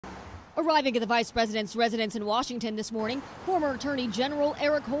Arriving at the vice president's residence in Washington this morning, former Attorney General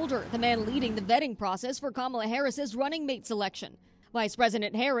Eric Holder, the man leading the vetting process for Kamala Harris's running mate selection. Vice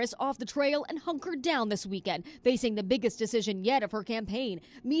President Harris off the trail and hunkered down this weekend, facing the biggest decision yet of her campaign,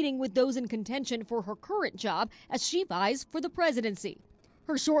 meeting with those in contention for her current job as she vies for the presidency.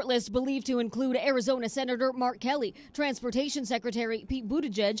 Her shortlist believed to include Arizona Senator Mark Kelly, Transportation Secretary Pete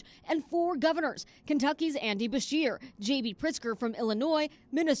Buttigieg, and 4 governors: Kentucky's Andy Beshear, J.B. Pritzker from Illinois,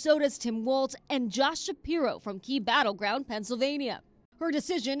 Minnesota's Tim Walz, and Josh Shapiro from key battleground Pennsylvania. Her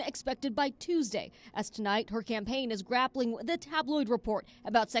decision expected by Tuesday, as tonight her campaign is grappling with a tabloid report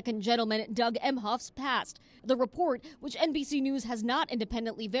about Second Gentleman Doug Emhoff's past. The report, which NBC News has not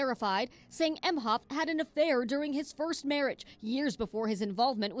independently verified, saying Emhoff had an affair during his first marriage, years before his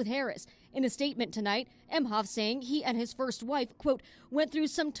involvement with Harris. In a statement tonight, Emhoff saying he and his first wife, quote, went through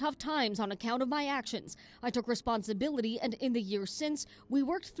some tough times on account of my actions. I took responsibility, and in the years since, we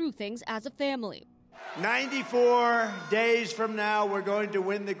worked through things as a family. 94 days from now, we're going to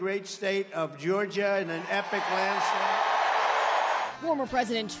win the great state of Georgia in an epic landslide. Former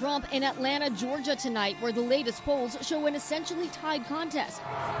President Trump in Atlanta, Georgia tonight, where the latest polls show an essentially tied contest.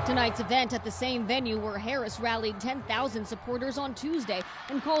 Tonight's event at the same venue where Harris rallied 10,000 supporters on Tuesday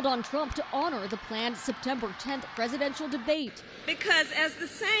and called on Trump to honor the planned September 10th presidential debate. Because as the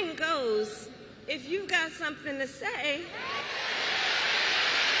saying goes, if you've got something to say,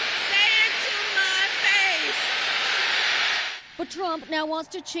 but Trump now wants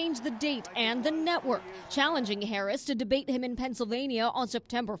to change the date and the network, challenging Harris to debate him in Pennsylvania on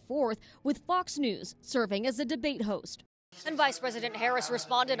September 4th, with Fox News serving as a debate host. And Vice President Harris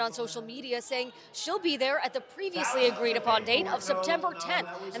responded on social media saying she'll be there at the previously agreed upon date of September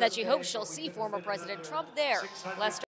 10th and that she hopes she'll see former President Trump there. Lester